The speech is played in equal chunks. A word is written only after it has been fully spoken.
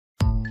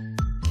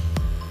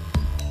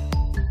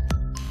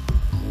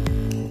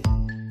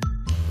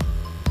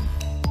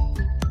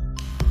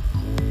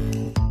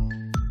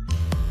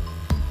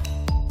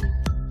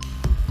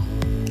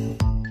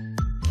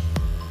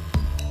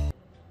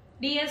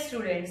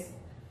students,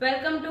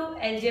 welcome to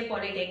LJ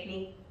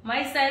Polytechnic.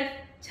 Myself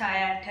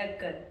Chaya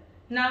Thakkar.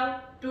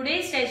 Now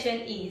today's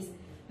session is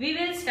we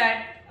will start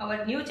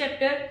our new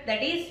chapter,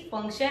 that is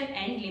function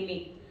and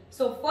limit.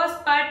 So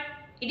first part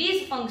it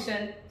is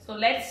function. So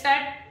let's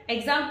start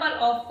example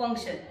of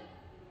function.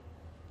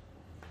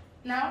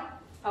 Now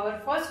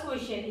our first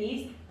question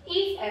is,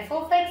 if f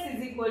of x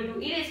is equal to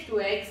e raised to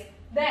x,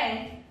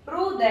 then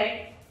prove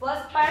that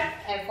first part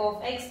f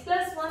of x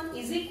plus 1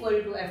 is equal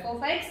to f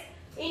of x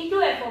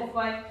into f of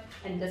y,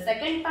 and the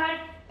second part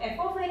f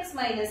of x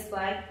minus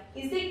y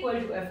is equal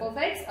to f of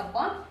x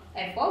upon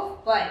f of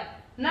y.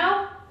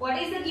 Now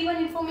what is the given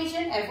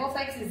information? F of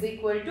x is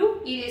equal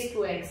to e raised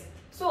to x.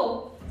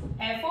 So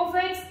f of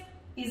x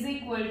is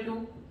equal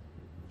to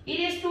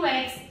e raised to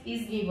x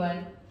is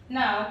given.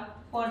 Now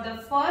for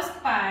the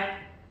first part,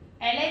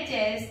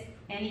 LHS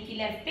यानी कि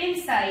left hand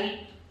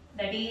side,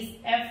 that is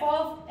f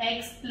of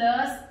x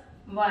plus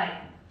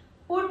y.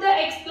 Put the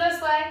x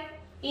plus y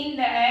in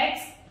the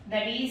x,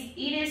 that is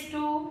e raised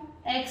to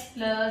x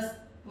plus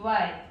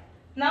y.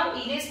 Now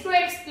e raised to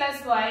x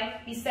plus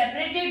y is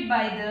separated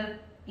by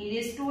the e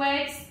raised to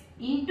x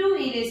into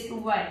e raised to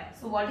y.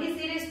 So what is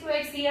e raised to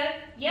x here?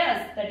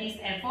 Yes, that is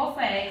f of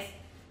x,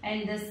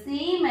 and the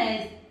same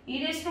as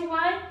e raised to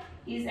y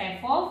is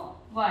f of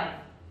y.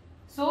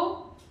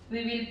 So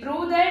we will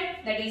prove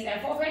that is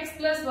f of x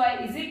plus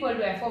y is equal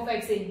to f of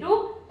x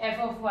into f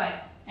of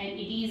y, and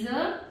it is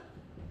a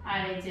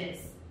RHS.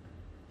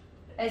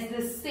 As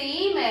the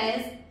same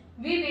as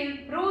we will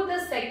prove the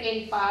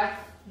second part,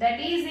 that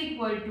is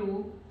equal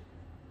to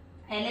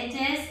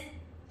LHS,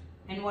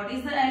 and what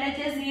is the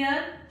LHS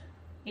here?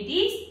 It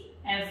is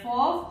f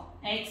of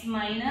x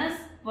minus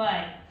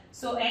y.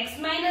 So x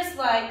minus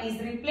y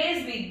is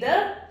replaced with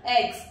the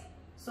x.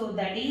 So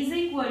that is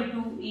equal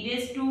to e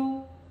raised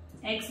to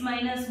x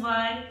minus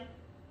y,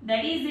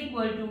 that is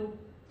equal to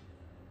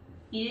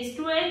e raised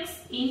to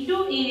x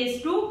into e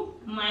raised to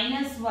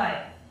minus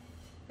y,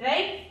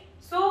 right?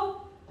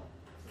 So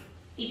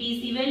it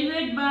is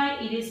evaluated by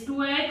e raised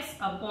to x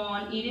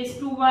upon e raised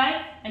to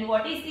y, and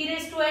what is e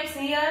raised to x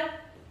here?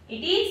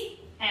 It is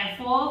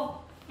f of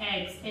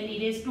x, and e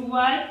raised to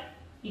y,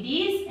 it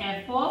is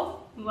f of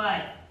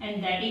y,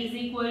 and that is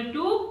equal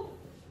to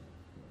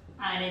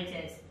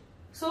RHS.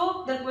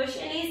 So the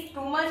question is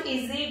too much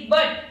easy,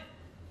 but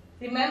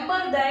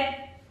remember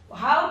that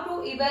how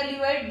to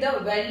evaluate the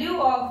value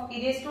of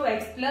e raised to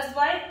x plus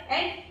y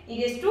and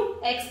e raised to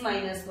x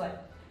minus y.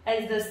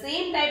 As the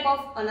same type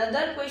of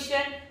another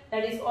question,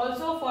 that is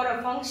also for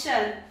a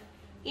function,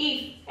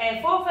 if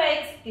f of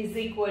x is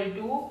equal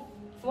to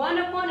 1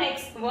 upon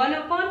x, 1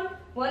 upon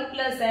 1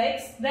 plus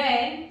x,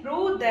 then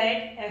prove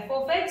that f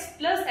of x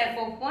plus f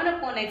of 1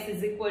 upon x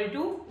is equal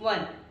to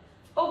 1.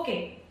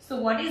 Okay, so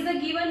what is the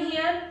given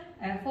here?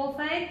 F of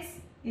x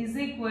is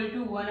equal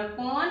to 1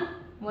 upon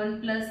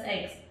 1 plus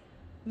x.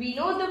 We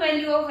know the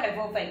value of f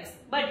of x,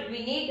 but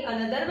we need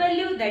another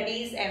value, that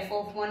is f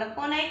of 1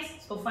 upon x.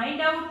 So find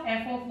out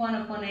f of 1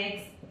 upon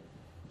x.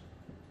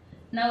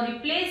 Now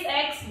replace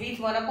x with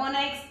 1 upon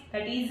x,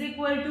 that is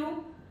equal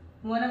to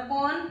 1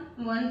 upon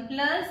 1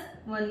 plus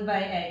 1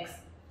 by x.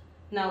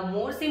 Now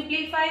more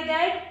simplify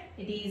that,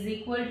 it is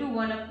equal to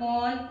 1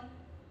 upon,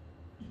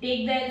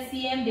 take the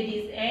LCM, that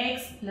is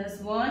x plus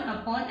 1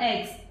 upon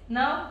x.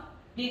 Now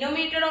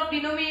denominator of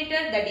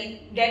denominator,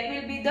 that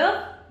will be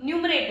the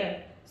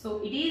numerator. So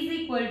it is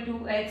equal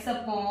to x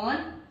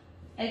upon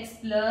x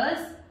plus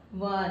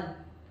 1.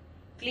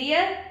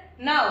 Clear?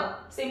 Now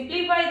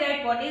simplify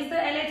that. What is the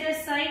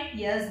LHS side?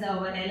 Yes,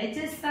 our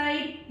LHS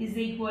side is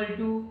equal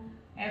to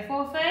f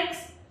of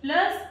x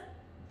plus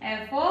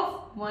f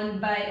of 1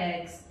 by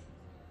x.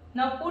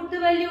 Now put the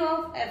value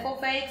of f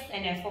of x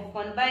and f of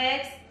 1 by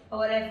x.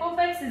 Our f of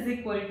x is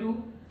equal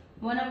to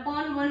 1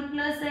 upon 1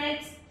 plus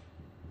x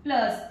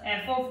plus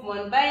f of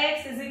 1 by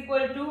x is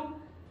equal to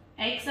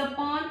x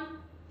upon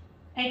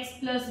x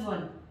plus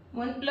 1.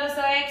 1 plus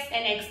x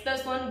and x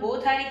plus 1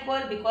 both are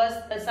equal because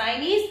the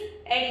sign is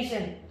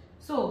addition.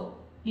 So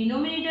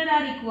denominator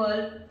are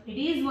equal, it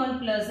is 1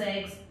 plus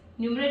x,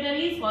 numerator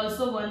is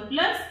also 1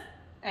 plus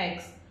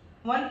x.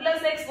 1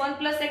 plus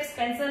x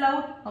cancel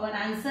out, our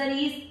answer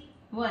is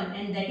 1,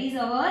 and that is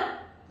our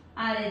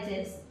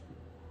RHS.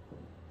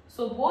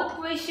 So both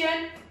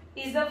question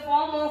is the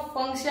form of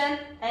function,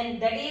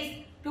 and that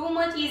is too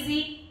much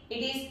easy. It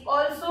is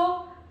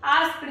also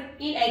asked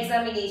in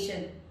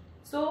examination.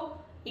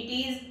 So it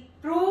is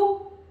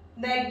prove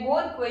that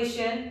both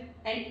question,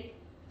 and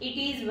it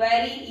is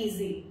very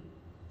easy.